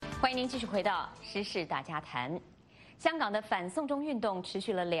欢迎您继续回到时事大家谈。香港的反送中运动持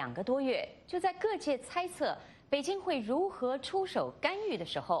续了2个多月，就在各界猜测北京会如何出手干预的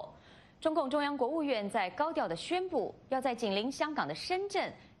时候，中共中央国务院在高调地宣布，要在紧邻香港的深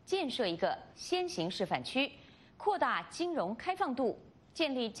圳建设一个先行示范区，扩大金融开放度，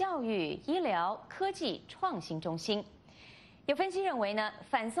建立教育、医疗、科技创新中心。有分析认为呢，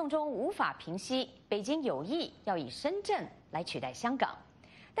反送中无法平息，北京有意要以深圳来取代香港。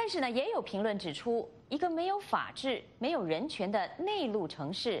但是呢，也有评论指出，一个没有法治、没有人权的内陆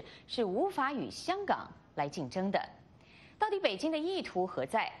城市是无法与香港来竞争的。到底北京的意图何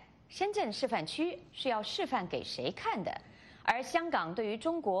在？深圳示范区是要示范给谁看的？而香港对于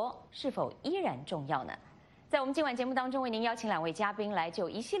中国是否依然重要呢？在我们今晚节目当中，为您邀请2位嘉宾来就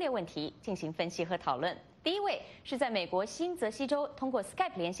一系列问题进行分析和讨论。第一位是在美国新泽西州通过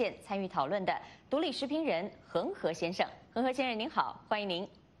Skype 连线参与讨论的独立时评人恒河先生。恒河先生您好，欢迎您。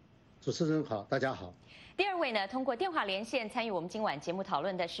主持人好，大家好。第二位呢，通过电话连线参与我们今晚节目讨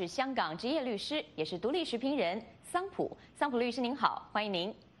论的是香港职业律师，也是独立时评人桑普。桑普律师您好，欢迎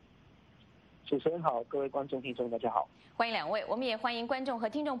您。主持人好，各位观众听众大家好，欢迎2位。我们也欢迎观众和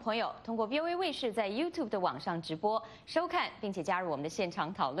听众朋友通过 VOA 卫视在 YouTube 的网上直播收看，并且加入我们的现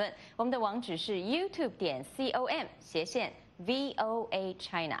场讨论。我们的网址是 youtube.com/VOA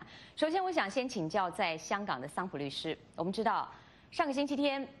China。首先，我想先请教在香港的桑普律师。我们知道上个星期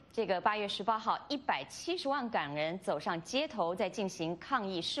天，这个8月18号，170万港人走上街头，在进行抗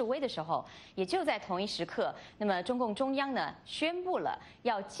议示威的时候，也就在同一时刻，那么中共中央呢宣布了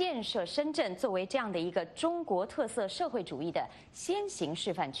要建设深圳作为这样的一个中国特色社会主义的先行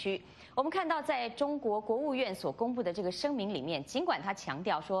示范区。我们看到，在中国国务院所公布的这个声明里面，尽管他强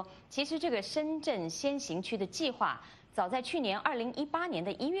调说，其实这个深圳先行区的计划早在去年2018年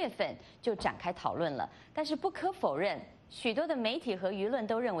的1月份就展开讨论了，但是不可否认，许多的媒体和舆论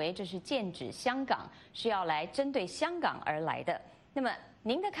都认为这是剑指香港，是要来针对香港而来的。那么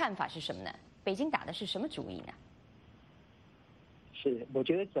您的看法是什么呢？北京打的是什么主意呢？是，我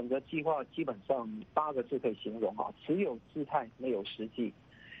觉得整个计划基本上8个字可以形容啊，只有姿态没有实际。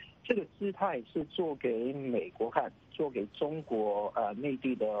这个姿态是做给美国看，做给中国内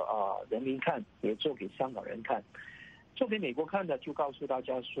地的人民看，也做给香港人看。做给美国看的，就告诉大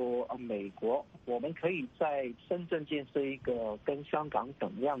家说，美国我们可以在深圳建设一个跟香港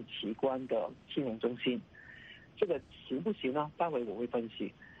等样齐观的金融中心，这个行不行呢？待会我会分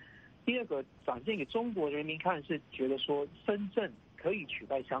析。第二个，展现给中国人民看，是觉得说深圳可以取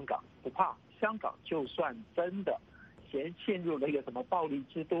代香港，不怕香港就算真的陷入了一个什么暴力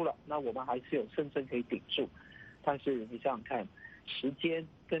之都了，那我们还是有深圳可以顶住。但是你想想看，时间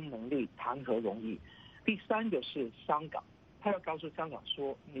跟能力谈何容易？第三个是香港，他要告诉香港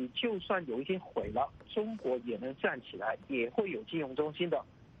说，你就算有一天毁了，中国也能站起来，也会有金融中心的。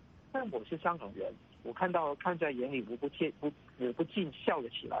但我是香港人，我看在眼里，我不禁笑了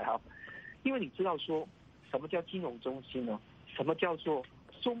起来哈，因为你知道说什么叫金融中心呢？什么叫做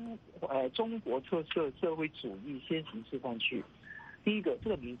中国特色社会主义先行示范区？第一个，这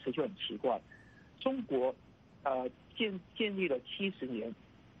个名词就很奇怪，中国建立了70年。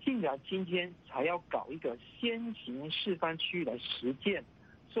竟然今天才要搞一个先行示范区来实践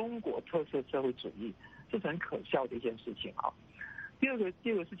中国特色社会主义，这是很可笑的一件事情啊。第二个事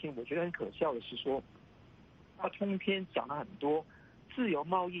情，我觉得很可笑的是说，他通篇讲了很多自由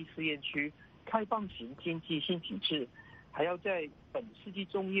贸易试验区、开放型经济新体制，还要在本世纪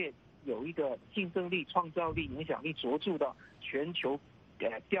中叶有一个竞争力、创造力、影响力卓著的全球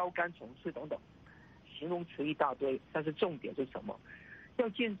标杆城市等等，形容词一大堆，但是重点是什么？要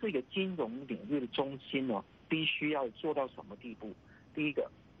建这个金融领域的中心呢，必须要做到什么地步？第一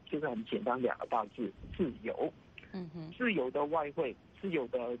个就是很简单2个大字：自由。自由的外汇，自由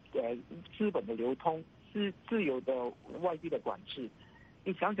的资本的流通，自由的外币的管制。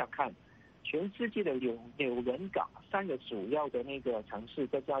你想想看，全世界的纽伦港3个主要的那个城市，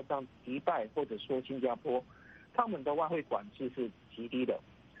再加上迪拜或者说新加坡，他们的外汇管制是极低的。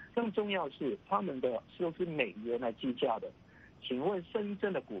更重要是，他们的都是美元来计价的。请问深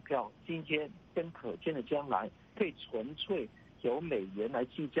圳的股票今天跟可见的将来可以纯粹由美元来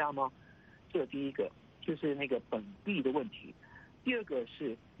计价吗？这第一个就是那个本币的问题。第二个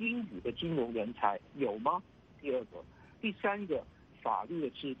是英语的金融人才有吗？第三个法律的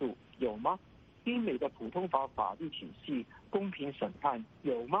制度有吗？英美的普通法法律体系公平审判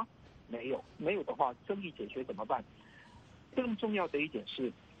有吗？没有。没有的话，争议解决怎么办？更重要的一点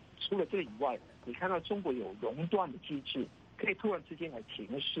是，除了这以外，你看到中国有熔断的机制，可以突然之间来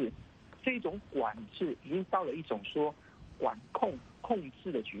停市，这种管制已经到了一种说控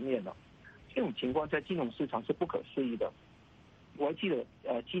制的局面了。这种情况在金融市场是不可思议的。我还记得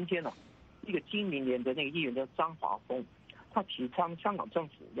今天呢，一个经民联的那个议员叫张华峰，他提倡香港政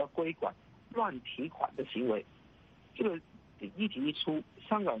府要规管乱提款的行为。这个议题一出，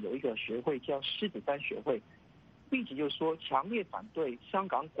香港有一个学会叫狮子山学会，立即就说强烈反对香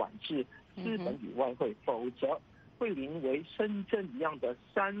港管制资本与外汇，否则会沦为深圳一样的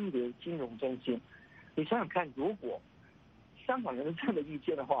三流金融中心。你想想看，如果香港人有这样的意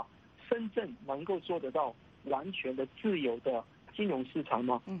见的话，深圳能够做得到完全的自由的金融市场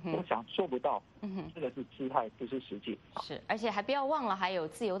吗？我想做不到。这个是姿态，不是实际。是，而且还不要忘了，还有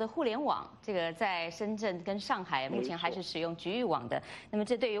自由的互联网，这个在深圳跟上海目前还是使用局域网的。那么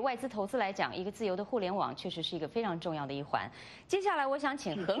这对于外资投资来讲，一个自由的互联网确实是一个非常重要的一环。接下来我想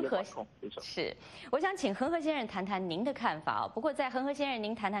请恒河先生谈谈您的看法。不过在恒河先生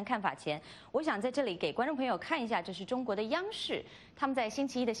您谈谈看法前，我想在这里给观众朋友看一下，这是中国的央视，他们在星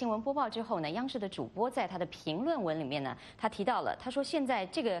期一的新闻播报之后呢，央视的主播在他的评论文里面呢，他提到了，他说现在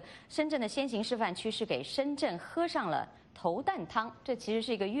这个深圳的先行示范区是给深圳喝上了头啖汤，这其实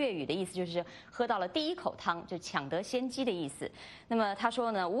是一个粤语的意思，就是喝到了第一口汤，就抢得先机的意思。那么他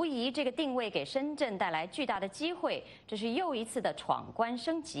说呢，无疑这个定位给深圳带来巨大的机会，这是又一次的闯关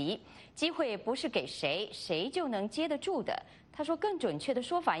升级。机会不是给谁谁就能接得住的。他说，更准确的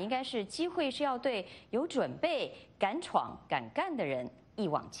说法应该是，机会是要对有准备、敢闯、敢干的人一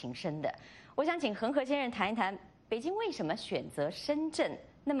往情深的。我想请恒河先生谈一谈，北京为什么选择深圳？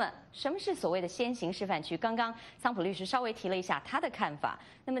那么，什么是所谓的先行示范区？刚刚桑普律师稍微提了一下他的看法。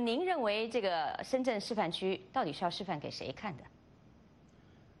那么，您认为这个深圳示范区到底是要示范给谁看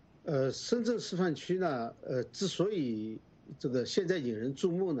的？深圳示范区呢，之所以这个现在引人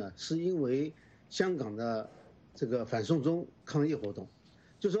注目呢，是因为香港的这个反送中抗议活动。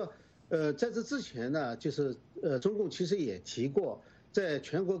就是说，在这之前呢，就是中共其实也提过，在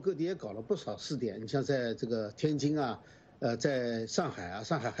全国各地也搞了不少试点。你像在这个天津啊。在上海啊，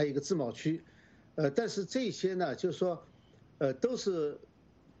上海还有一个自贸区，但是这些呢，就是说，都是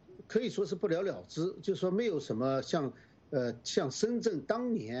可以说是不了了之，就是说没有什么像深圳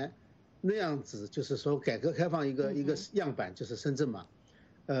当年那样子，就是说改革开放一个样板，就是深圳嘛，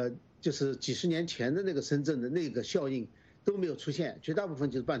就是几十年前的那个深圳的那个效应都没有出现，绝大部分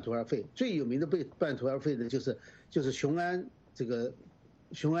就是半途而废。最有名的被半途而废的就是雄安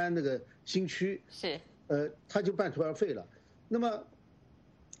那个新区是。它就半途而废了。那么，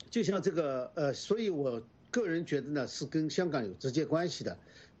就像这个所以我个人觉得呢，是跟香港有直接关系的。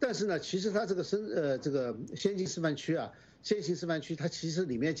但是呢，其实它这个先行示范区啊，先行示范区它其实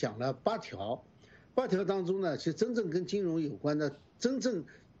里面讲了8条，8条当中呢，其实真正跟金融有关的，真正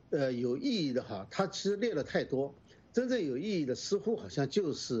有意义的哈，它其实列了太多。真正有意义的似乎好像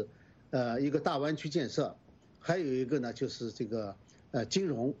就是一个大湾区建设，还有一个呢就是这个金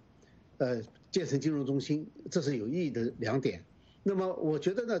融。建成金融中心，这是有意义的2点。那么我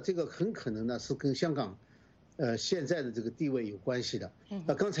觉得呢，这个很可能呢是跟香港，现在的这个地位有关系的。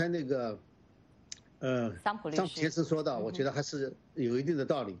刚才那个，桑普先生说到，我觉得还是有一定的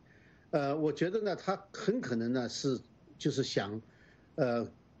道理。我觉得呢，他很可能呢是就是想，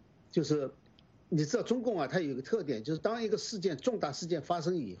就是你知道中共啊，它有一个特点，就是当一个重大事件发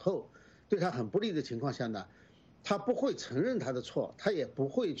生以后，对他很不利的情况下呢，他不会承认他的错，他也不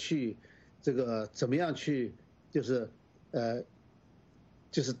会去这个怎么样去，就是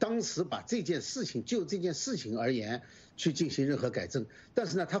当时把这件事情就这件事情而言去进行任何改正，但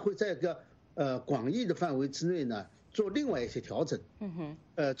是呢，他会在一个广义的范围之内呢做另外一些调整。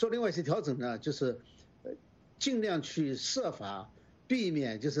做另外一些调整呢，就是尽量去设法避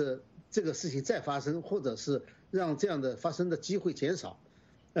免就是这个事情再发生，或者是让这样的发生的机会减少。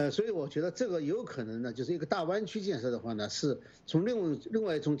所以我觉得这个有可能呢，就是一个大湾区建设的话呢，是从另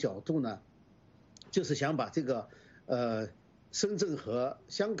外一种角度呢，就是想把这个深圳和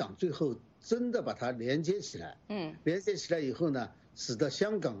香港最后真的把它连接起来。连接起来以后呢，使得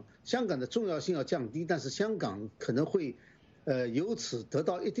香港的重要性要降低，但是香港可能会由此得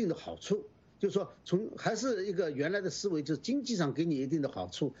到一定的好处。就是说还是一个原来的思维，就是经济上给你一定的好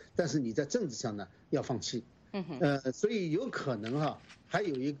处，但是你在政治上呢要放弃。所以有可能还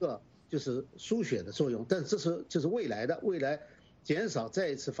有一个就是输血的作用，但这是就是未来减少再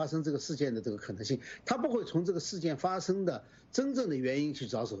一次发生这个事件的这个可能性。他不会从这个事件发生的真正的原因去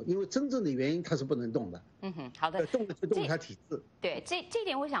着手，因为真正的原因它是不能动的。好的，动的就动它体制。对，这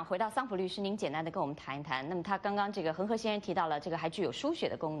点我想回到桑普律师，您简单的跟我们谈一谈。那么他刚刚这个恒河先生提到了这个还具有输血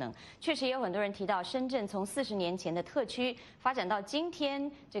的功能，确实也有很多人提到深圳从40年前的特区发展到今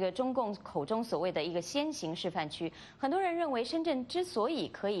天这个中共口中所谓的一个先行示范区。很多人认为深圳之所以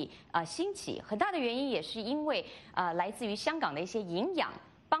可以兴起，很大的原因也是因为来自于香港的一些营养。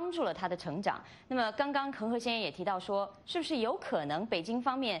帮助了他的成长。那么刚刚恒河先生也提到说，是不是有可能北京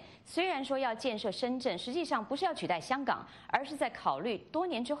方面虽然说要建设深圳，实际上不是要取代香港，而是在考虑多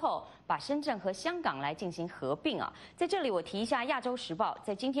年之后把深圳和香港来进行合并啊？在这里我提一下，《亚洲时报》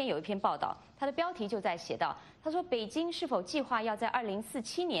在今天有一篇报道，它的标题就在写到，他说北京是否计划要在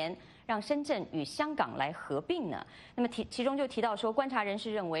2047年让深圳与香港来合并呢？那么其中就提到说，观察人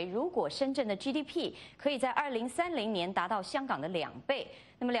士认为，如果深圳的 GDP 可以在2030年达到香港的2倍，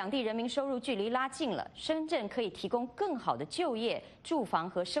那么两地人民收入距离拉近了，深圳可以提供更好的就业、住房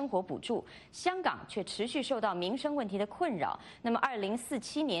和生活补助，香港却持续受到民生问题的困扰。那么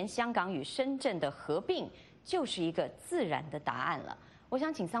2047年香港与深圳的合并就是一个自然的答案了。我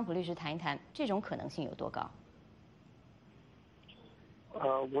想请桑普律师谈一谈这种可能性有多高？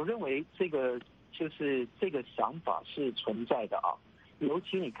我认为这个想法是存在的啊，尤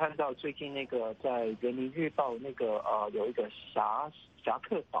其你看到最近那个在《人民日报》那个有一个侠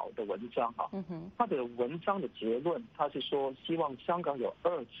客岛的文章啊，他的文章的结论他是说希望香港有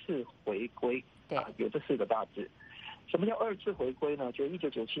2次回归，有这4个大字。什么叫2次回归呢？就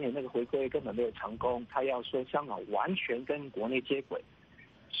1997年那个回归根本没有成功，他要说香港完全跟国内接轨。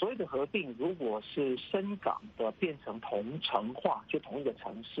所谓的合并，如果是深港的变成同城化，就同一个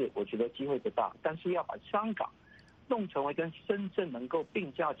城市，我觉得机会不大。但是要把香港弄成为跟深圳能够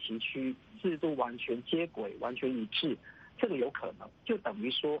并驾齐驱，制度完全接轨、完全一致，这个有可能。就等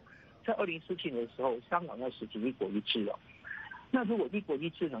于说，在2047年的时候，香港要实行一国一制了。那如果一国一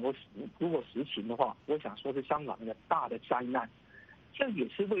制如果实行的话，我想说是香港那个大的灾难。这也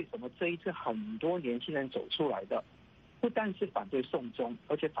是为什么这一次很多年轻人走出来的。不单是反对送中，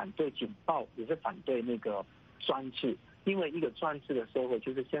而且反对警报，也是反对那个专制。因为一个专制的社会，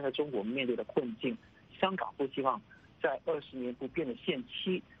就是现在中国面对的困境。香港不希望在20年不变的限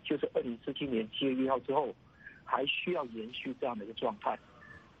期，就是2047年7月1号之后，还需要延续这样的一个状态。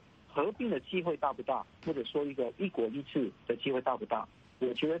合并的机会大不大？或者说一个一国一制的机会大不大？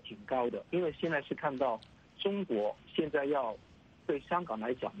我觉得挺高的，因为现在是看到中国现在要对香港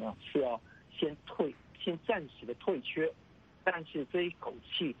来讲呢，是要先暂时的退却，但是这一口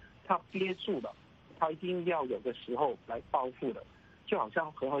气他憋住了，他一定要有个时候来报复的，就好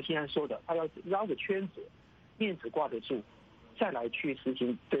像恒河先生说的，他要绕个圈子，面子挂得住，再来去实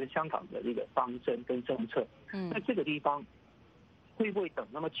行对香港的一个方针跟政策。那这个地方会不会等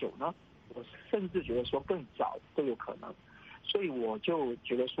那么久呢？我甚至觉得说更早都有可能，所以我就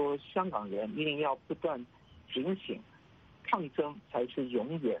觉得说香港人一定要不断警醒。抗争才是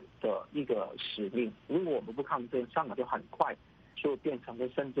永远的一个使命。如果我们不抗争，香港就很快就变成跟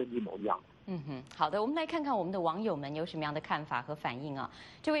深圳一模一样。好的，我们来看看我们的网友们有什么样的看法和反应啊。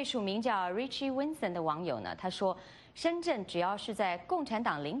这位署名叫 Richie Winston 的网友呢，他说，深圳只要是在共产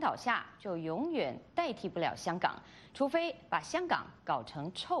党领导下，就永远代替不了香港，除非把香港搞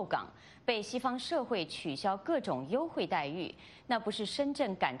成臭港，被西方社会取消各种优惠待遇。那不是深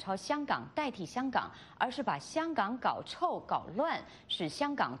圳赶超香港代替香港，而是把香港搞臭搞乱，使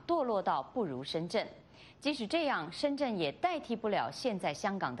香港堕落到不如深圳。即使这样，深圳也代替不了现在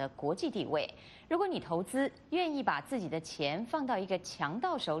香港的国际地位。如果你投资，愿意把自己的钱放到一个强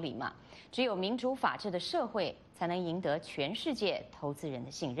盗手里吗？只有民主法治的社会，才能赢得全世界投资人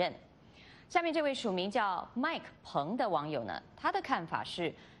的信任。下面这位署名叫 Mike 彭的网友呢，他的看法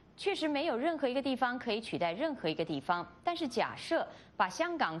是，确实没有任何一个地方可以取代任何一个地方，但是假设把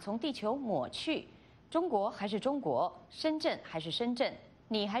香港从地球抹去，中国还是中国，深圳还是深圳，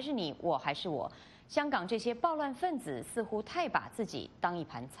你还是你，我还是我，香港这些暴乱分子似乎太把自己当一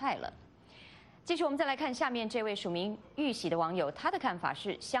盘菜了。继续，我们再来看下面这位署名玉玺的网友，他的看法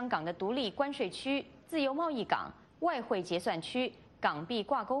是，香港的独立关税区、自由贸易港、外汇结算区、港币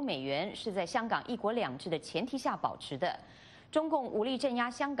挂钩美元是在香港一国两制的前提下保持的。中共武力镇压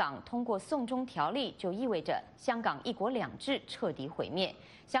香港，通过送中条例，就意味着香港一国两制彻底毁灭。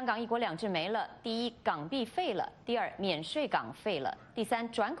香港一国两制没了，第一，港币废了；第二，免税港废了；第三，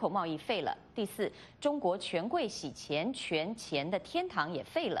转口贸易废了；第四，中国权贵洗钱权钱的天堂也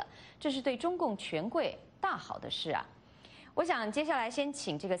废了。这是对中共权贵大好的事啊！我想接下来先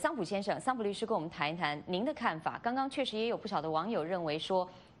请这个桑普先生、桑普律师跟我们谈一谈您的看法。刚刚确实也有不少的网友认为说，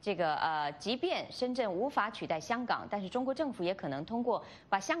这个即便深圳无法取代香港，但是中国政府也可能通过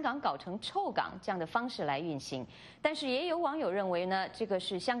把香港搞成臭港这样的方式来运行。但是也有网友认为呢，这个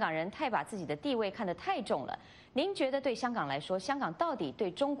是香港人太把自己的地位看得太重了。您觉得对香港来说，香港到底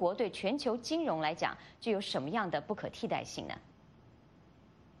对中国、对全球金融来讲，具有什么样的不可替代性呢？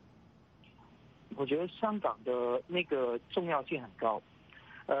我觉得香港的那个重要性很高。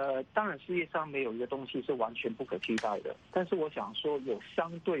当然世界上没有一个东西是完全不可替代的，但是我想说有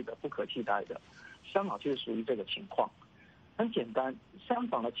相对的不可替代的，香港就是属于这个情况。很简单，香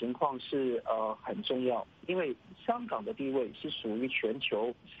港的情况是很重要，因为香港的地位是属于全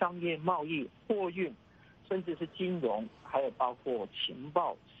球商业贸易、货运，甚至是金融，还有包括情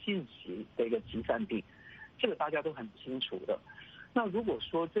报信息的一个集散地，这个大家都很清楚的。那如果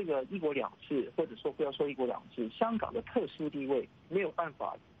说这个一国两制，或者说不要说一国两制，香港的特殊地位没有办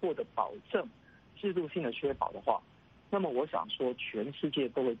法获得保证，制度性的确保的话，那么我想说全世界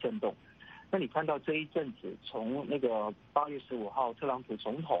都会震动。那你看到这一阵子，从那个8月15号特朗普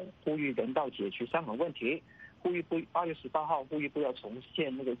总统呼吁人道解决香港问题，呼吁8月18号呼吁不要重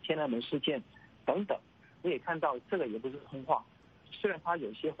现那个天安门事件等等，你也看到这个也不是空话。虽然他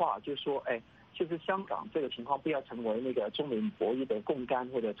有些话就说，就是香港这个情况不要成为那个中美博弈的共杆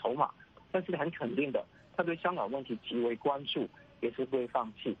或者筹码，但是很肯定的，他对香港问题极为关注，也是不会放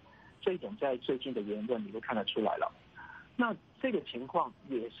弃。这一点在最近的言论你都看得出来了。那这个情况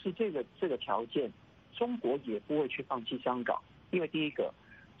也是这个条件，中国也不会去放弃香港，因为第一个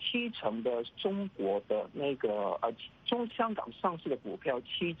，70%的中国的那个香港上市的股票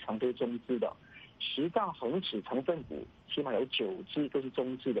70%都是中资的，10大恒指成分股起码有9只都是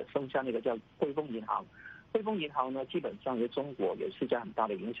中资的，剩下那个叫汇丰银行。汇丰银行呢，基本上对中国也是很大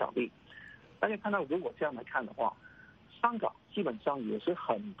的影响力。大家看到，如果这样来看的话，香港基本上也是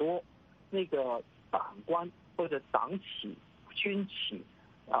很多那个党官或者党企、军企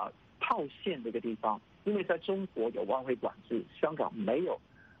套现的一个地方，因为在中国有外汇管制，香港没有，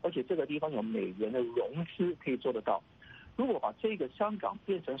而且这个地方有美元的融资可以做得到。如果把这个香港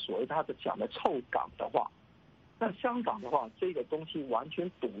变成所谓他的讲的臭港的话，那香港的话，这个东西完全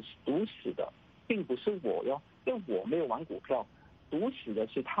堵死的，并不是我哟，因为我没有玩股票，堵死的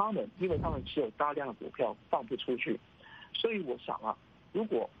是他们，因为他们持有大量的股票放不出去。所以我想如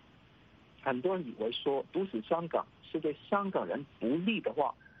果很多人以为说堵死香港是对香港人不利的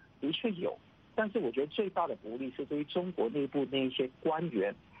话，的确有，但是我觉得最大的不利是对于中国内部那一些官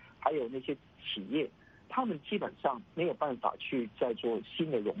员，还有那些企业，他们基本上没有办法去再做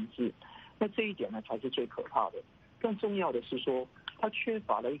新的融资，那这一点呢才是最可怕的。更重要的是说，他缺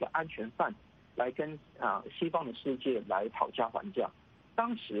乏了一个安全范来跟西方的世界来讨价还价。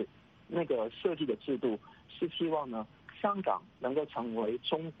当时那个设计的制度是希望呢，香港能够成为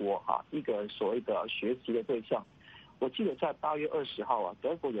中国一个所谓的学习的对象。我记得在8月20号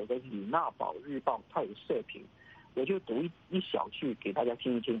德国有个《里纳堡日报》，它有社评，我就读一小句给大家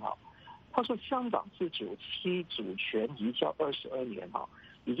听一听他说，香港自97主权移交22年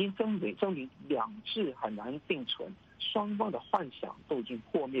已经证明两制很难并存，双方的幻想都已经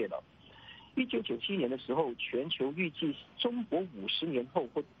破灭了。1997年的时候，全球预计中国50年后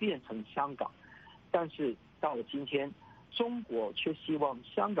会变成香港，但是到了今天，中国却希望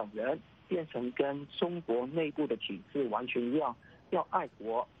香港人变成跟中国内部的体制完全一样，要爱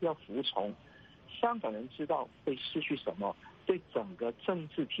国，要服从。香港人知道会失去什么，对整个政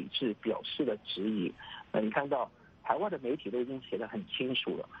治体制表示了质疑。你看到海外的媒体都已经写得很清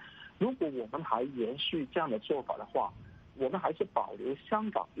楚了。如果我们还延续这样的做法的话，我们还是保留香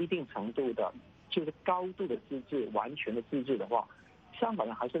港一定程度的，就是高度的自治、完全的自治的话，香港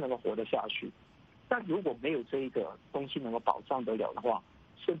人还是能够活得下去。但如果没有这一个东西能够保障得了的话，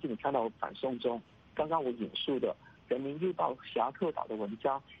甚至你看到反送中，刚刚我引述的《人民日报》侠客岛的文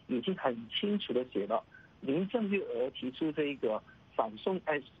章已经很清楚的写了，林郑月娥提出这一个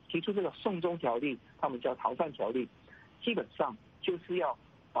提出这个送中条例，他们叫逃犯条例，基本上就是要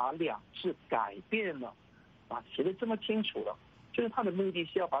把两制改变了，写得这么清楚了，就是他的目的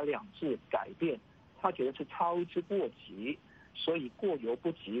是要把两制改变，他觉得是操之过急，所以过犹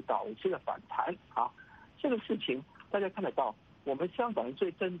不及，导致了反弹这个事情大家看得到，我们香港人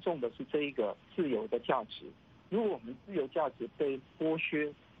最珍重的是这一个自由的价值。如果我们自由价值被剥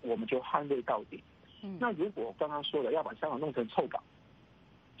削，我们就捍卫到底。那如果我刚刚说了要把香港弄成臭港，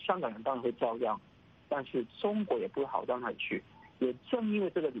香港人当然会遭殃，但是中国也不会好到哪里去。也正因为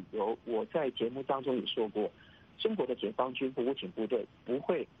这个理由，我在节目当中也说过，中国的解放军武警部队不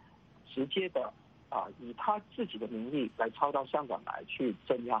会直接的以他自己的名义来抄到香港来去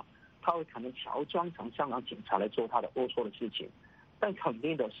镇压，他会可能乔装成香港警察来做他的龌龊的事情。但肯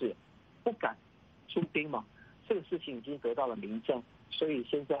定的是，不敢出兵嘛，这个事情已经得到了明证。所以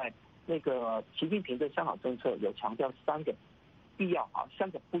现在那个习近平对香港政策有强调3个必要3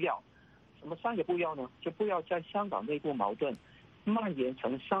个不要。什么3个不要呢？就不要在香港内部矛盾蔓延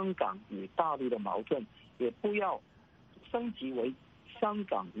成香港与大陆的矛盾，也不要升级为香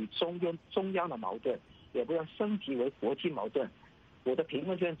港与中央的矛盾，也不要升级为国际矛盾。我的评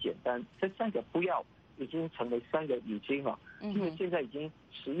论就很简单，这3个不要已经成为3个已经了，因为现在已经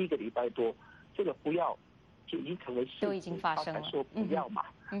11个礼拜多，这个不要就已经成为事实，都已经发生了，他才说不要嘛。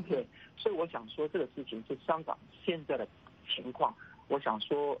对，所以我想说这个事情是香港现在的情况，我想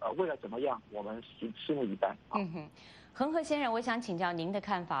说未来怎么样，我们拭目以待啊。恒河先生，我想请教您的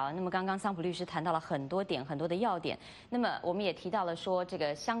看法。那么刚刚桑普律师谈到了很多点，很多的要点。那么我们也提到了说，这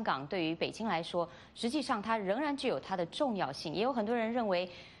个香港对于北京来说，实际上它仍然具有它的重要性。也有很多人认为，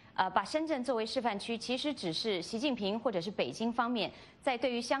把深圳作为示范区，其实只是习近平或者是北京方面在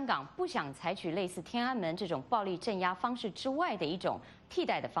对于香港不想采取类似天安门这种暴力镇压方式之外的一种替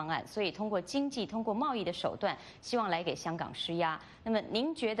代的方案，所以通过经济、通过贸易的手段，希望来给香港施压。那么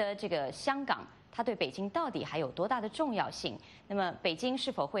您觉得这个香港？它对北京到底还有多大的重要性？那么北京是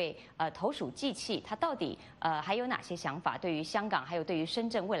否会投鼠忌器？它到底还有哪些想法？对于香港，还有对于深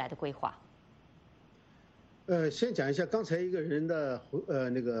圳未来的规划？先讲一下刚才一个人的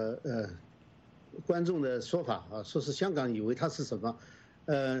观众的说法啊，说是香港以为它是什么？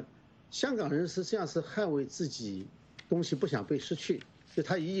香港人实际上是捍卫自己东西不想被失去，就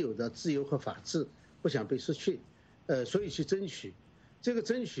他已有的自由和法治不想被失去，所以去争取。这个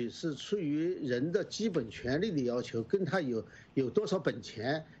争取是出于人的基本权利的要求，跟他有多少本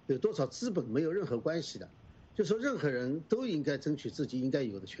钱、有多少资本没有任何关系的。就说任何人都应该争取自己应该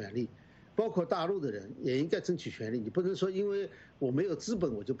有的权利，包括大陆的人也应该争取权利。你不能说因为我没有资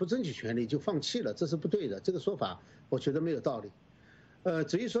本我就不争取权利就放弃了，这是不对的。这个说法我觉得没有道理。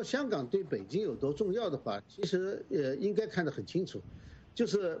至于说香港对北京有多重要的话，其实应该看得很清楚，就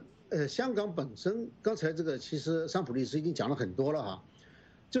是香港本身，刚才这个其实桑普律师已经讲了很多了哈。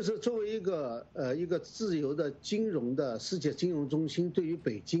就是作为一个自由的金融的世界金融中心，对于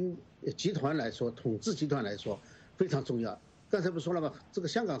北京集团来说，统治集团来说非常重要。刚才不说了吗？这个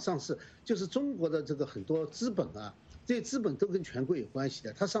香港上市就是中国的这个很多资本啊，这些资本都跟权贵有关系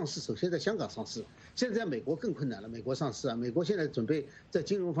的。它上市首先在香港上市，现在在美国更困难了。美国上市啊，美国现在准备在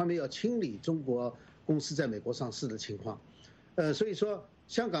金融方面要清理中国公司在美国上市的情况。所以说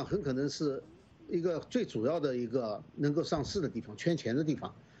香港很可能是一个最主要的一个能够上市的地方，圈钱的地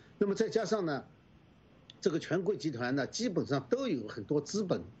方。那么再加上呢，这个权贵集团呢，基本上都有很多资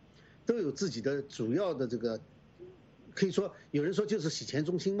本，都有自己的主要的这个，可以说有人说就是洗钱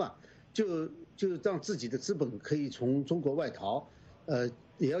中心嘛，就让自己的资本可以从中国外逃，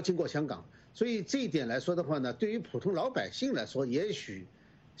也要经过香港。所以这一点来说的话呢，对于普通老百姓来说，也许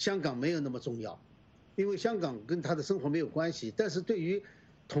香港没有那么重要，因为香港跟他的生活没有关系。但是对于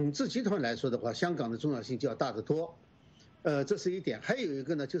统治集团来说的话，香港的重要性就要大得多，这是一点。还有一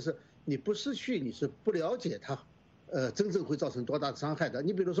个呢，就是你不失去，你是不了解它，真正会造成多大的伤害的。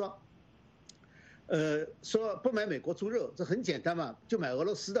你比如说，说不买美国猪肉，这很简单嘛，就买俄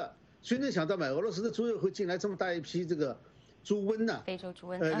罗斯的。谁能想到买俄罗斯的猪肉会进来这么大一批这个猪瘟呢？非洲猪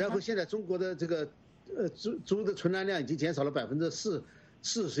瘟。然后现在中国的这个猪的存栏量已经减少了40%，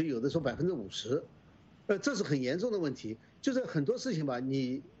有的说50%，这是很严重的问题。就是很多事情吧，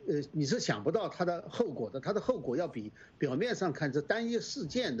你是想不到它的后果的，它的后果要比表面上看这单一事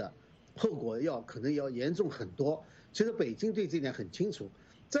件的后果可能要严重很多。其实北京对这点很清楚。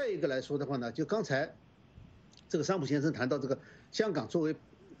再一个来说的话呢，就刚才这个桑普先生谈到这个香港作为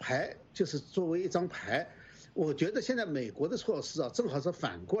牌，就是作为一张牌，我觉得现在美国的措施啊，正好是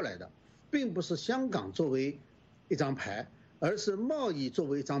反过来的，并不是香港作为一张牌，而是贸易作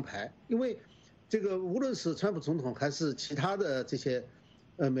为一张牌。因为这个无论是川普总统还是其他的这些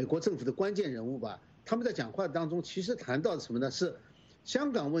美国政府的关键人物吧，他们在讲话当中其实谈到什么呢？是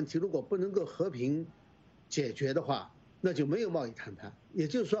香港问题如果不能够和平解决的话，那就没有贸易谈判。也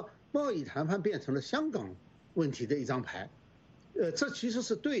就是说，贸易谈判变成了香港问题的一张牌。这其实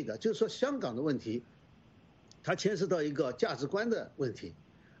是对的，就是说香港的问题，它牵涉到一个价值观的问题，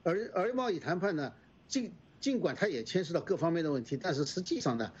而贸易谈判呢，尽管它也牵涉到各方面的问题，但是实际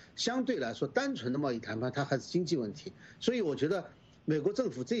上呢，相对来说，单纯的贸易谈判它还是经济问题。所以我觉得美国政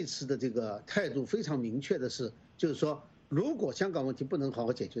府这一次的这个态度非常明确的是，就是说，如果香港问题不能好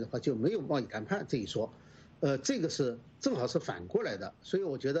好解决的话，就没有贸易谈判这一说。这个是正好是反过来的。所以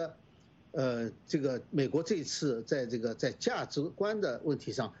我觉得，这个美国这一次在价值观的问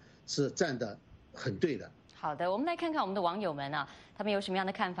题上是站得很对的。好的，我们来看看我们的网友们啊，他们有什么样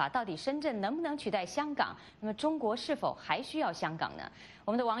的看法？到底深圳能不能取代香港？那么中国是否还需要香港呢？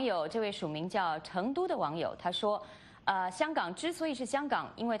我们的网友，这位署名叫成都的网友，他说，香港之所以是香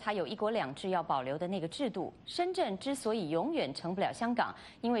港，因为它有一国两制要保留的那个制度。深圳之所以永远成不了香港，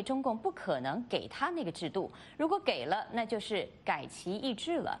因为中共不可能给他那个制度。如果给了，那就是改其意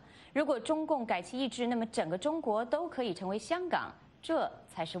志了。如果中共改其意志，那么整个中国都可以成为香港，这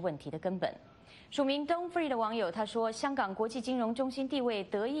才是问题的根本。署名 Don't Free 的网友他说，香港国际金融中心地位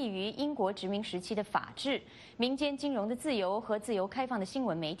得益于英国殖民时期的法治、民间金融的自由和自由开放的新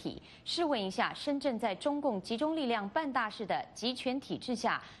闻媒体。试问一下，深圳在中共集中力量办大事的集权体制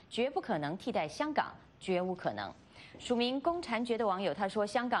下，绝不可能替代香港，绝无可能。署名公禅诀的网友他说，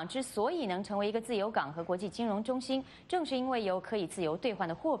香港之所以能成为一个自由港和国际金融中心，正是因为有可以自由兑换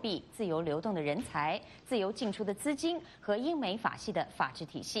的货币、自由流动的人才、自由进出的资金和英美法系的法治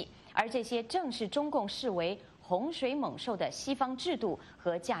体系，而这些正是中共视为洪水猛兽的西方制度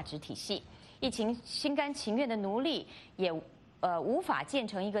和价值体系。疫情心甘情愿的奴隶也无法建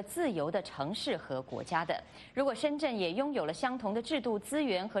成一个自由的城市和国家的。如果深圳也拥有了相同的制度、资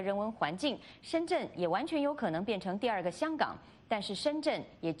源和人文环境，深圳也完全有可能变成第二个香港。但是深圳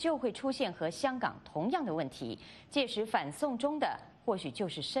也就会出现和香港同样的问题，届时反送中的或许就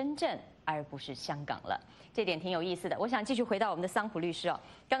是深圳，而不是香港了。这点挺有意思的。我想继续回到我们的桑普律师哦，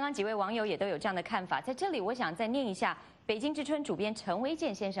刚刚几位网友也都有这样的看法，在这里我想再念一下。北京之春主编陈维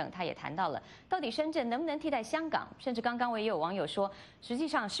健先生他也谈到了，到底深圳能不能替代香港？甚至刚刚我也有网友说，实际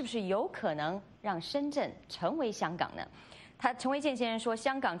上是不是有可能让深圳成为香港呢？陈维健先生说，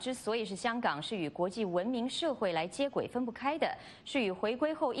香港之所以是香港，是与国际文明社会来接轨分不开的，是与回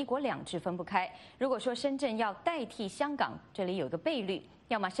归后一国两制分不开。如果说深圳要代替香港，这里有一个悖论，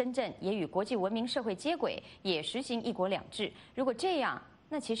要么深圳也与国际文明社会接轨，也实行一国两制。如果这样，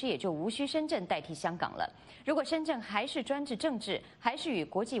那其实也就无需深圳代替香港了。如果深圳还是专制政治，还是与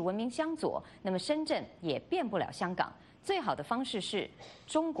国际文明相左，那么深圳也变不了香港。最好的方式是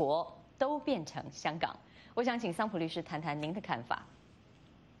中国都变成香港。我想请桑普律师谈谈您的看法。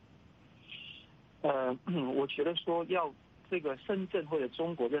我觉得说要这个深圳或者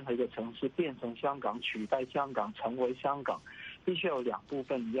中国任何一个城市变成香港、取代香港、成为香港，必须有两部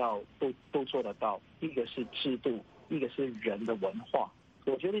分要都做得到，一个是制度，一个是人的文化。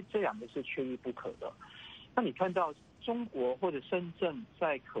我觉得这两个是缺一不可的。那你看到中国或者深圳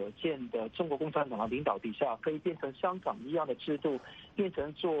在可见的中国共产党的领导底下，可以变成香港一样的制度，变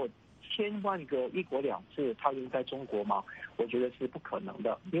成做千万个一国两制套用在中国吗？我觉得是不可能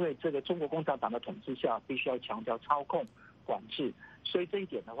的，因为这个中国共产党的统治下，必须要强调操控、管制，所以这一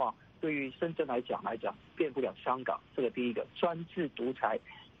点的话，对于深圳来讲变不了香港。这个第一个，专制独裁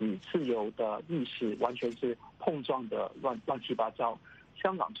与自由的意识完全是碰撞的乱七八糟。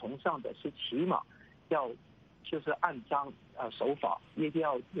香港崇尚的是起码要就是按章守法，一定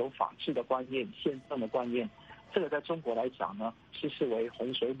要有法治的观念、宪政的观念。这个在中国来讲呢，是视为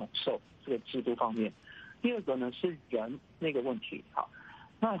洪水猛兽这个制度方面。第二个呢是人那个问题。好，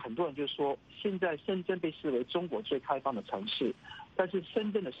那很多人就说，现在深圳被视为中国最开放的城市，但是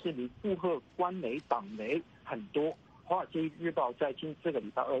深圳的市民附和官媒、党媒很多，《华尔街日报》在这个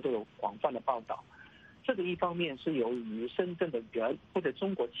礼拜二都有广泛的报道。这个一方面是由于深圳的人或者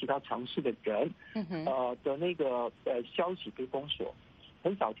中国其他城市的人，的那个消息被封锁，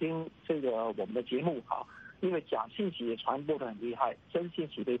很少听这个我们的节目哈，因为假信息也传播得很厉害，真信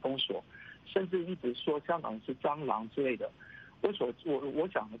息被封锁，甚至一直说香港是蟑螂之类的。我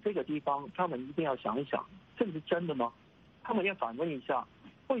讲的这个地方，他们一定要想一想，这是真的吗？他们要反问一下，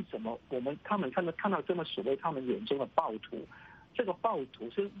为什么他们看到这么所谓他们眼中的暴徒？这个暴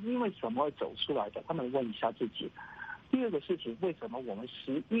徒是因为什么而走出来的？他们问一下自己。第二个事情，为什么我们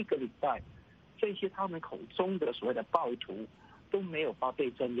11个礼拜，这些他们口中的所谓的暴徒都没有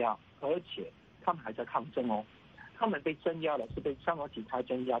被镇压，而且他们还在抗争哦？他们被镇压了，是被香港警察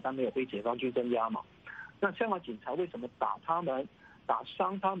镇压，但没有被解放军镇压嘛？那香港警察为什么打他们、打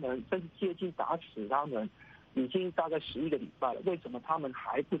伤他们，甚至接近打死他们？已经大概11个礼拜了，为什么他们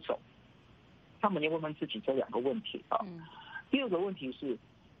还不走？他们要问问自己这两个问题啊。第二个问题是，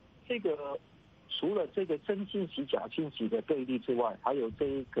这个除了这个真信息、假信息的对立之外，还有这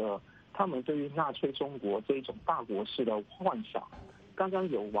一个他们对于纳粹中国这一种大国式的幻想。刚刚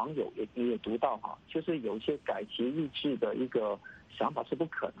有网友也读到哈，就是有一些改旗易帜的一个想法是不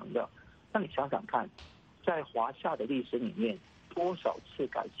可能的。那你想想看，在华夏的历史里面，多少次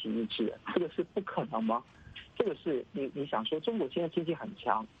改旗易帜？这个是不可能吗？这个是你想说，中国现在经济很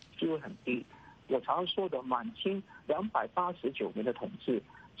强，机会很低。我常常说的，满清289年的统治，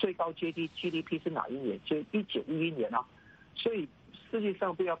最高 GDP 是哪一年？就1911年啊。所以世界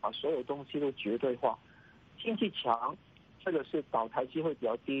上不要把所有东西都绝对化。经济强，这个是倒台机会比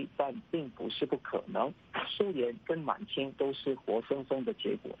较低，但并不是不可能。苏联跟满清都是活生生的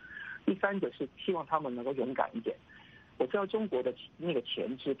结果。第三个是希望他们能够勇敢一点。我知道中国的那个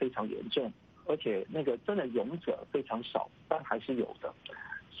钳制非常严重，而且那个真的勇者非常少，但还是有的。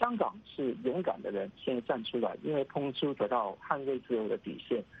香港是勇敢的人现在站出来，因为碰触得到捍卫自由的底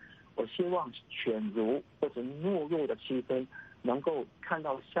线。我希望犬儒或者懦弱的气氛能够看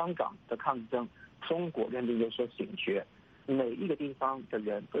到香港的抗争，中国人民有所醒觉。每一个地方的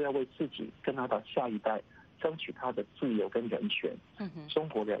人都要为自己跟他的下一代争取他的自由跟人权，中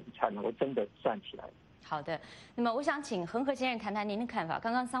国人才能够真的站起来。好的，那么我想请恒河先生谈谈您的看法。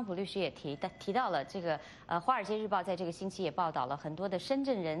刚刚桑普律师也提到了这个，《华尔街日报》在这个星期也报道了很多的深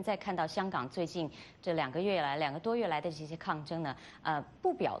圳人在看到香港最近这2个多月来的这些抗争呢，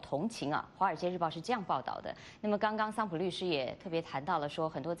不表同情啊，《华尔街日报》是这样报道的。那么刚刚桑普律师也特别谈到了说，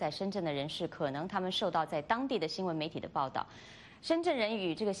很多在深圳的人士可能他们受到在当地的新闻媒体的报道。深圳人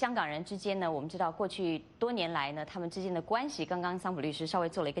与这个香港人之间呢，我们知道过去多年来呢，他们之间的关系，刚刚桑普律师稍微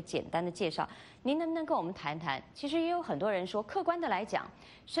做了一个简单的介绍。您能不能跟我们谈谈？其实也有很多人说，客观的来讲，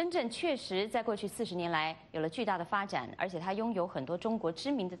深圳确实在过去40年来有了巨大的发展，而且它拥有很多中国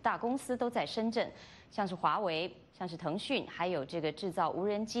知名的大公司都在深圳，像是华为、像是腾讯，还有这个制造无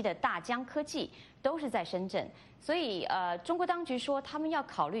人机的大疆科技，都是在深圳。所以中国当局说他们要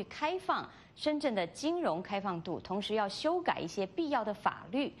考虑开放深圳的金融开放度，同时要修改一些必要的法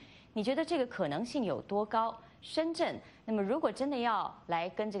律。你觉得这个可能性有多高？深圳，那么如果真的要来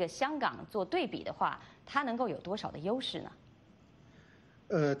跟这个香港做对比的话，它能够有多少的优势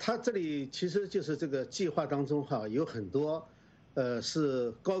呢？它这里其实就是这个计划当中有很多是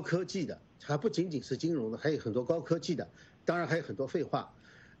高科技的，还不仅仅是金融的，还有很多高科技的，当然还有很多废话。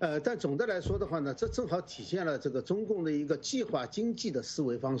但总的来说的话呢，这正好体现了这个中共的一个计划经济的思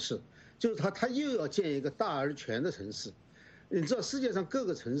维方式，就是它又要建一个大而全的城市。你知道世界上各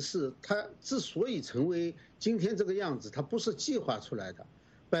个城市，它之所以成为今天这个样子，它不是计划出来的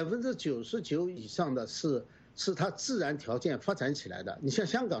，99%以上的是它自然条件发展起来的。你像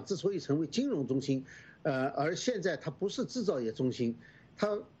香港之所以成为金融中心，而现在它不是制造业中心，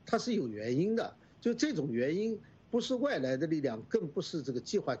它是有原因的，就这种原因。不是外来的力量，更不是这个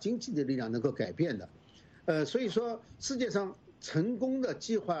计划经济的力量能够改变的，所以说世界上成功的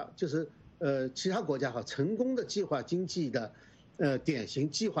计划就是其他国家成功的计划经济的典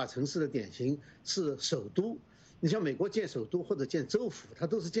型，计划城市的典型是首都。你像美国建首都或者建州府，它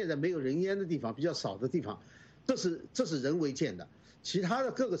都是建在没有人烟的地方，比较少的地方，这是人为建的。其他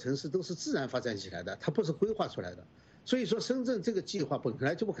的各个城市都是自然发展起来的，它不是规划出来的。所以说，深圳这个计划本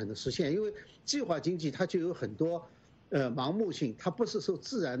来就不可能实现，因为计划经济它就有很多盲目性，它不是受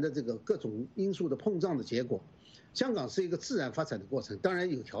自然的这个各种因素的碰撞的结果。香港是一个自然发展的过程，当然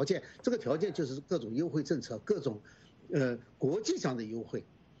有条件，这个条件就是各种优惠政策，各种国际上的优惠，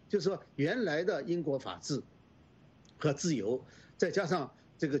就是说原来的英国法治和自由，再加上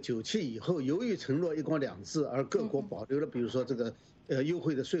这个97以后，由于承诺一国两制而各国保留了，比如说这个优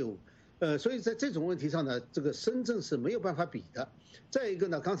惠的税务。所以在这种问题上呢，这个深圳是没有办法比的。再一个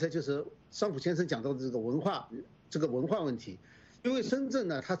呢，刚才就是桑普先生讲到的这个文化问题，因为深圳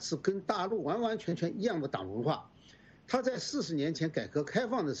呢，它是跟大陆完完全全一样的党文化。它在40年前改革开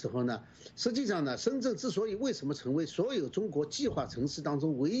放的时候呢，实际上呢，深圳之所以为什么成为所有中国计划城市当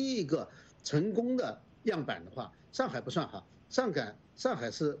中唯一一个成功的样板的话，上海不算上海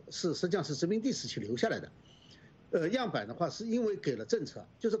是实际上是殖民地时期留下来的。样板的话，是因为给了政策，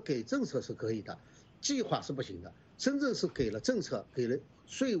就是给政策是可以的，计划是不行的。深圳是给了政策，给了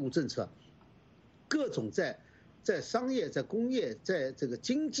税务政策，各种在商业、在工业、在这个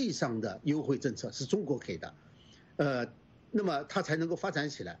经济上的优惠政策是中国给的，那么它才能够发展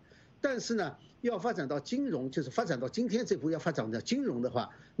起来。但是呢，要发展到金融，就是发展到今天这步要发展到金融的话，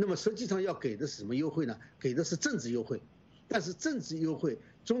那么实际上要给的是什么优惠呢？给的是政治优惠。但是政治优惠，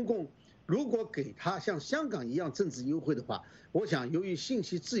中共如果给他像香港一样政治优惠的话，我想由于信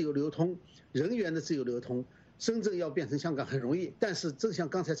息自由流通、人员的自由流通，深圳要变成香港很容易。但是正像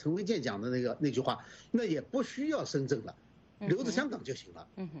刚才陈维健讲的那句话，那也不需要深圳了，留着香港就行了。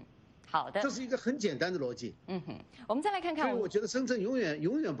好的，这是一个很简单的逻辑。我们再来看看，所以我觉得深圳永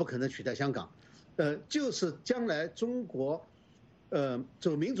远不可能取代香港，就是将来中国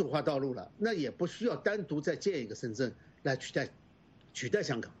走民主化道路了，那也不需要单独再建一个深圳来取代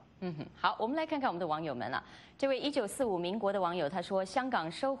香港。好，我们来看看我们的网友们了。这位1945民国的网友他说，香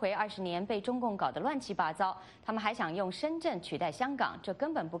港收回20年被中共搞得乱七八糟，他们还想用深圳取代香港，这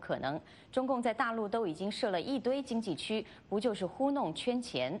根本不可能。中共在大陆都已经设了一堆经济区，不就是糊弄圈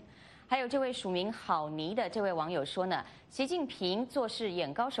钱？还有这位署名好泥的这位网友说呢，习近平做事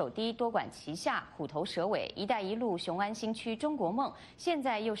眼高手低，多管齐下，虎头蛇尾，一带一路、雄安新区、中国梦，现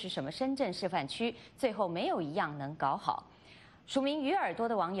在又是什么深圳示范区，最后没有一样能搞好。署名鱼耳朵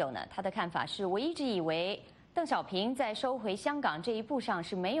的网友呢，他的看法是：我一直以为邓小平在收回香港这一步上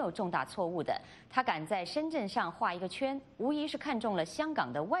是没有重大错误的，他敢在深圳上画一个圈，无疑是看中了香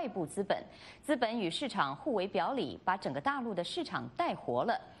港的外部资本，资本与市场互为表里，把整个大陆的市场带活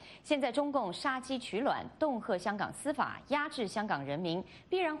了。现在中共杀鸡取卵，恫吓香港司法，压制香港人民，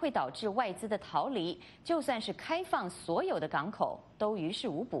必然会导致外资的逃离，就算是开放所有的港口，都于事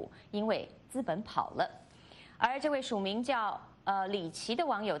无补，因为资本跑了。而这位署名叫李琦的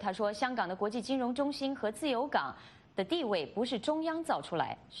网友他说，香港的国际金融中心和自由港的地位不是中央造出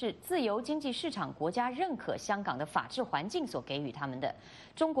来，是自由经济市场国家认可香港的法治环境所给予他们的。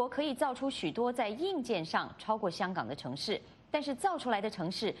中国可以造出许多在硬件上超过香港的城市，但是造出来的城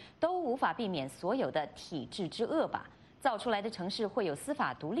市都无法避免所有的体制之恶吧？造出来的城市会有司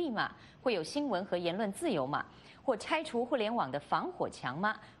法独立吗？会有新闻和言论自由吗？或拆除互联网的防火墙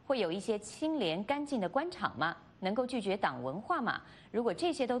吗？会有一些清廉干净的官场吗？能够拒绝党文化吗？如果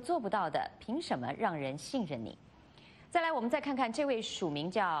这些都做不到的，凭什么让人信任你？再来，我们再看看这位署名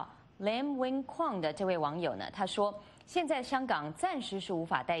叫 Lam Wing Kwang 的这位网友呢，他说，现在香港暂时是无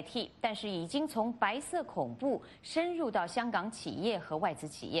法代替，但是已经从白色恐怖深入到香港企业和外资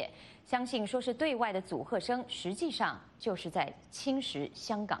企业，相信说是对外的阻吓声，实际上就是在侵蚀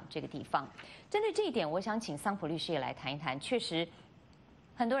香港这个地方。针对这一点，我想请桑普律师也来谈一谈。确实，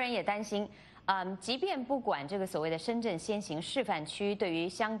很多人也担心。即便不管这个所谓的深圳先行示范区对于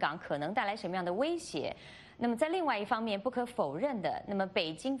香港可能带来什么样的威胁，那么在另外一方面不可否认的，那么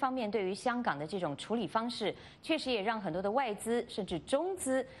北京方面对于香港的这种处理方式，确实也让很多的外资甚至中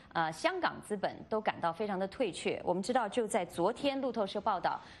资香港资本都感到非常的退却。我们知道，就在昨天，路透社报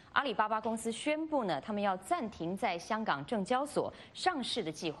道，阿里巴巴公司宣布呢，他们要暂停在香港证交所上市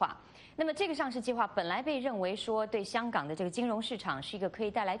的计划。那么这个上市计划本来被认为说对香港的这个金融市场是一个可以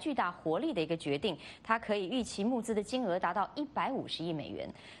带来巨大活力的一个决定，它可以预期募资的金额达到150亿美元。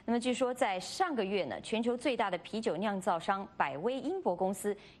那么据说在上个月呢，全球最大的啤酒酿造商百威英博公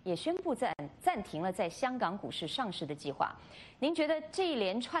司也宣布暂停了在香港股市上市的计划。您觉得这一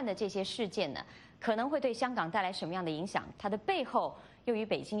连串的这些事件呢，可能会对香港带来什么样的影响？它的背后又与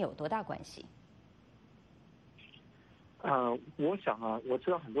北京有多大关系？我想我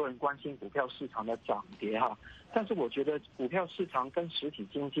知道很多人关心股票市场的涨跌但是我觉得股票市场跟实体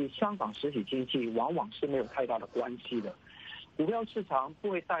经济，香港实体经济往往是没有太大的关系的。股票市场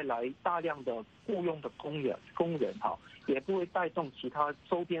不会带来大量的雇佣的工人也不会带动其他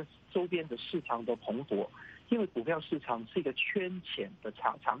周边的市场的蓬勃，因为股票市场是一个圈钱的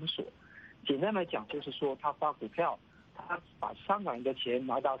场所。简单来讲，就是说他发股票，他把香港人的钱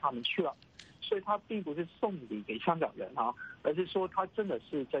拿到他们去了。所以他并不是送礼给香港人而是说他真的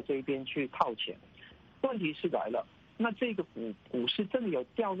是在这边去套钱。问题是来了，那这个股市真的有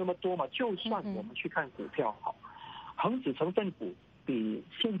掉那么多吗？就算我们去看股票恒指成分股比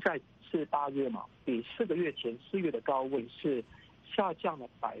现在是8月嘛，比4个月前4月的高位是下降了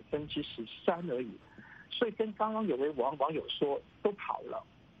13%而已。所以跟刚刚有位网友说都跑了，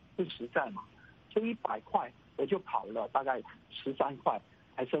不实在嘛，就100块我就跑了大概13块。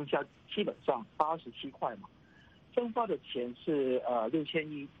还剩下基本上87块嘛，蒸发的钱是6000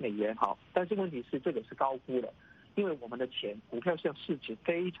亿美元但是问题是这个是高估了，因为我们的钱股票市值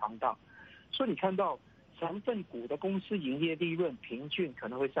非常大，所以你看到成分股的公司营业利润平均可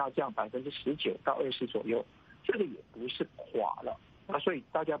能会下降19%到20%左右，这个也不是垮了所以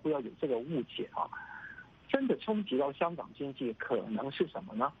大家不要有这个误解真的冲击到香港经济可能是什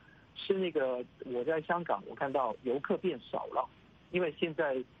么呢？是那个我在香港我看到游客变少了。因为现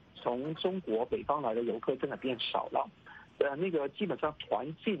在从中国北方来的游客真的变少了，那个基本上团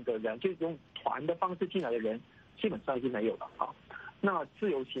进的人，就是用团的方式进来的人，基本上已经没有了那自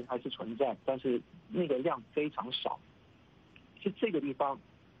由行还是存在，但是那个量非常少，是这个地方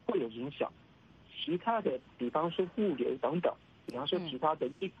会有影响。其他的，比方说物流等等，比方说其他的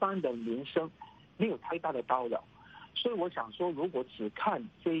一般的民生，没有太大的叨扰。所以我想说，如果只看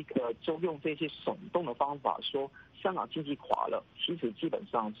这个，就用这些耸动的方法说香港经济垮了，其实基本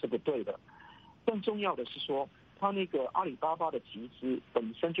上是不对的。更重要的是说，他那个阿里巴巴的集资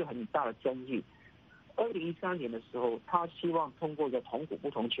本身就很大的争议。2013年的时候，他希望通过一个同股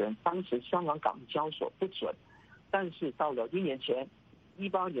不同权，当时香港港交所不准，但是到了1年前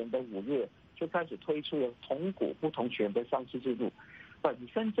，18年的5月就开始推出了同股不同权的上市制度，本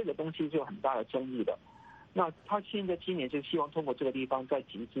身这个东西就有很大的争议的。那他现在今年就希望通过这个地方再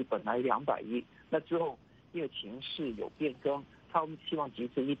集资，本来200亿，那之后因为情势有变更，他们希望集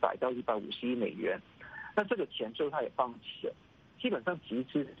资100到150亿美元，那这个钱最后他也放弃了。基本上集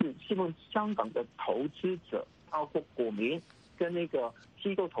资是希望香港的投资者，包括股民跟那个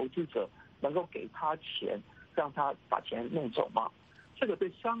机构投资者能够给他钱，让他把钱弄走嘛。这个对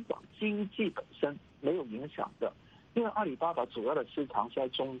香港经济本身没有影响的，因为阿里巴巴主要的市场是在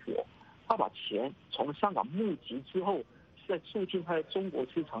中国。他把钱从香港募集之后，是在促进他在中国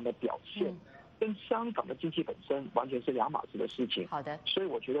市场的表现，跟香港的经济本身完全是两码子的事情。好的，所以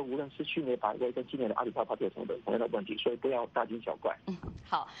我觉得无论是去年百威跟今年的阿里巴巴都有同样的问题，所以不要大惊小怪。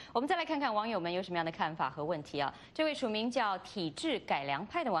好，我们再来看看网友们有什么样的看法和问题啊。这位署名叫体制改良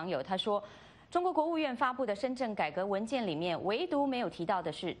派的网友他说，中国国务院发布的深圳改革文件里面，唯独没有提到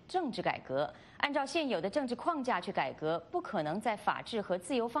的是政治改革。按照现有的政治框架去改革，不可能在法治和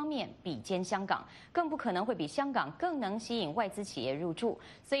自由方面比肩香港，更不可能会比香港更能吸引外资企业入驻。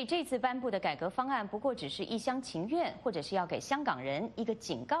所以这次颁布的改革方案，不过只是一厢情愿，或者是要给香港人一个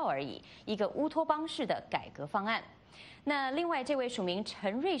警告而已，一个乌托邦式的改革方案。那另外这位署名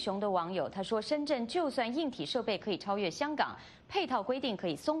陈瑞雄的网友他说，深圳就算硬体设备可以超越香港，配套规定可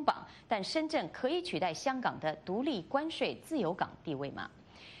以松绑，但深圳可以取代香港的独立关税自由港地位吗？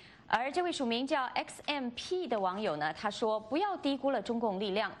而这位署名叫 XMP 的网友呢，他说不要低估了中共力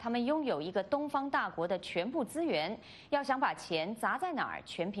量，他们拥有一个东方大国的全部资源，要想把钱砸在哪儿，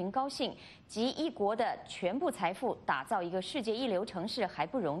全凭高兴，集一国的全部财富，打造一个世界一流城市还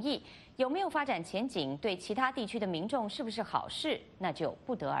不容易。有没有发展前景，对其他地区的民众是不是好事，那就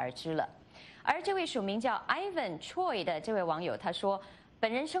不得而知了。而这位署名叫 Ivan Choi 的这位网友他说，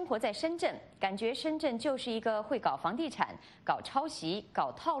本人生活在深圳，感觉深圳就是一个会搞房地产、搞抄袭、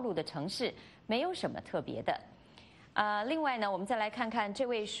搞套路的城市，没有什么特别的。另外呢，我们再来看看这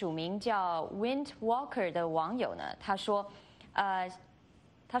位署名叫 Windwalker 的网友呢，他说，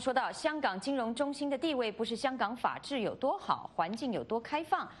他说到，香港金融中心的地位不是香港法治有多好，环境有多开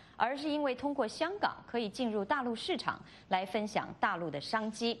放，而是因为通过香港可以进入大陆市场，来分享大陆的商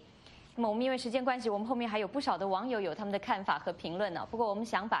机。那么我们因为时间关系，我们后面还有不少的网友有他们的看法和评论呢。不过我们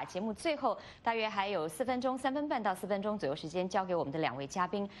想把节目最后大约还有4分钟、3分半到4分钟左右时间，交给我们的2位嘉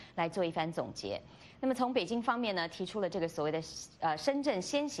宾来做一番总结。那么从北京方面呢，提出了这个所谓的深圳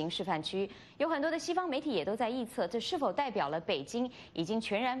先行示范区，有很多的西方媒体也都在臆测，这是否代表了北京已经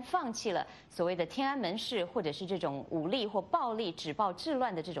全然放弃了所谓的天安门式或者是这种武力或暴力止暴制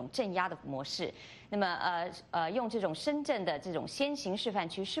乱的这种镇压的模式？那么用这种深圳的这种先行示范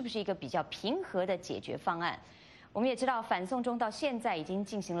区，是不是一个比较平和的解决方案？我们也知道，反送中到现在已经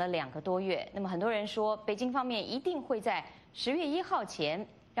进行了2个多月。那么很多人说，北京方面一定会在10月1号前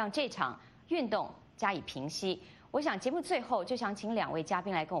让这场运动加以平息。我想节目最后就想请2位嘉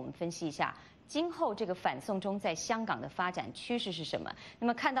宾来跟我们分析一下，今后这个反送中在香港的发展趋势是什么？那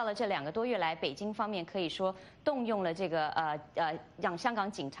么看到了这2个多月来，北京方面可以说动用了这个让香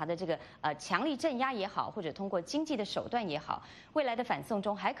港警察的这个强力镇压也好，或者通过经济的手段也好，未来的反送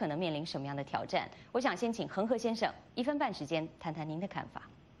中还可能面临什么样的挑战？我想先请恒河先生1分半时间谈谈您的看法。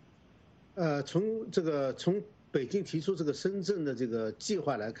从北京提出这个深圳的这个计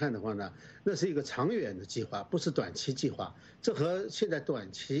划来看的话呢，那是一个长远的计划，不是短期计划。这和现在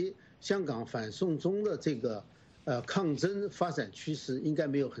短期香港反送中的这个抗争发展趋势应该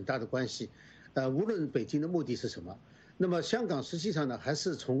没有很大的关系。无论北京的目的是什么，那么香港实际上呢，还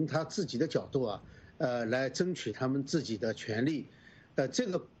是从他自己的角度来争取他们自己的权利。这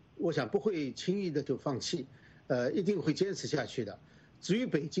个我想不会轻易的就放弃，一定会坚持下去的。至于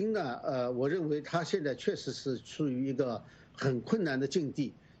北京呢，我认为他现在确实是处于一个很困难的境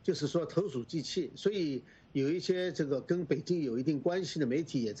地，就是说投鼠忌器，所以有一些这个跟北京有一定关系的媒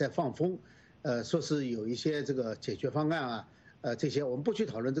体也在放风，说是有一些这个解决方案这些我们不去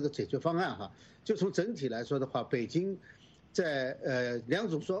讨论这个解决方案就从整体来说的话，北京在两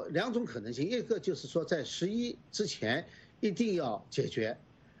种可能性，一个就是说在11之前一定要解决，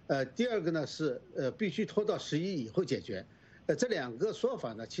第二个呢是必须拖到11以后解决。这2个说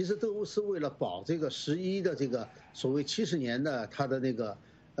法呢，其实都是为了保这个11的这个所谓70年的它的那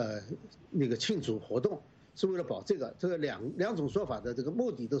个庆祝活动，是为了保这个两种说法的这个目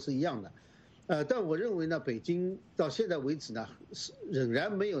的都是一样的。但我认为呢，北京到现在为止呢，仍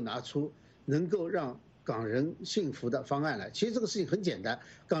然没有拿出能够让港人幸福的方案来。其实这个事情很简单，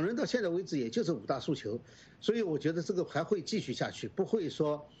港人到现在为止也就是5大诉求，所以我觉得这个还会继续下去，不会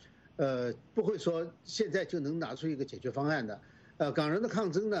说现在就能拿出一个解决方案的。港人的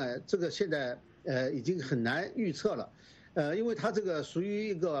抗争呢，这个现在已经很难预测了，因为它这个属于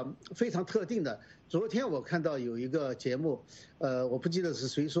一个非常特定的。昨天我看到有一个节目，我不记得是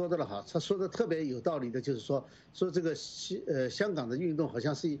谁说的了他说的特别有道理的，就是说这个香港的运动好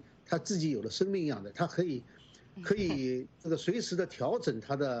像是他自己有了生命一样的，他可以这个随时的调整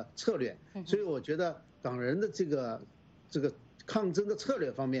他的策略，所以我觉得港人的这个抗争的策略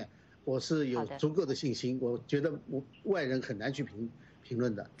方面，我是有足够的信心，我觉得外人很难去评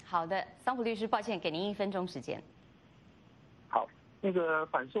论的。好的，桑普律师，抱歉，给您1分钟时间。好，那个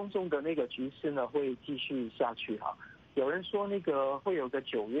反送中的那个局势呢，会继续下去有人说那个会有个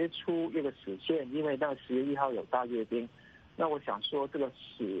9月初一个死线，因为那10月1号有大阅兵。那我想说，这个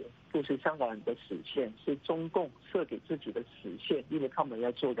死不是香港人的死线，是中共设给自己的死线，因为他们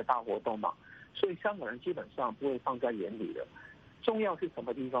要做一个大活动嘛，所以香港人基本上不会放在眼里的。重要是什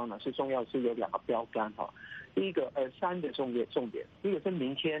么地方呢？重要是有2个标杆第一个3个重点，一个是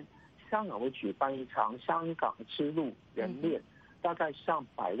明天香港会举办一场香港之路人链，大概上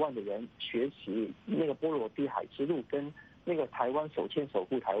100万的人学习那个波罗的海之路跟那个台湾手牵手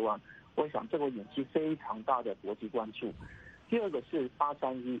护台湾，我想这个引起非常大的国际关注。第二个是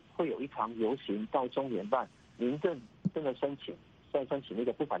831会有一场游行到中联办，民政真的申请那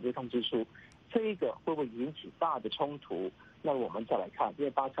个不反对通知书，这一个会不会引起大的冲突？那我们再来看，因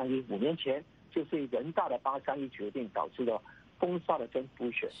为831 5年前就是人大的831决定导致了封杀的真普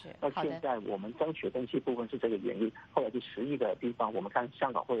选，那现在我们争取登记部分是这个原因，后来就10亿个地方，我们看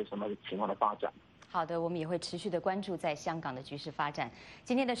香港会有什么情况的发展。好的，我们也会持续的关注在香港的局势发展。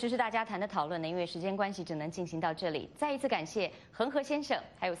今天的时事大家谈的讨论呢，因为时间关系只能进行到这里。再一次感谢恒河先生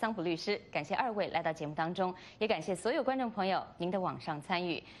还有桑普律师，感谢2位来到节目当中，也感谢所有观众朋友您的网上参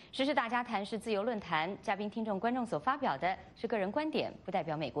与。时事大家谈是自由论坛，嘉宾、听众、观众所发表的是个人观点，不代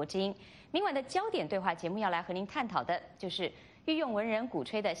表美国之音。明晚的焦点对话节目要来和您探讨的就是御用文人鼓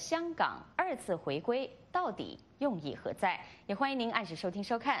吹的香港2次回归到底用意何在？也欢迎您按时收听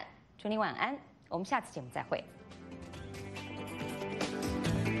收看。祝您晚安。我们下次节目再会。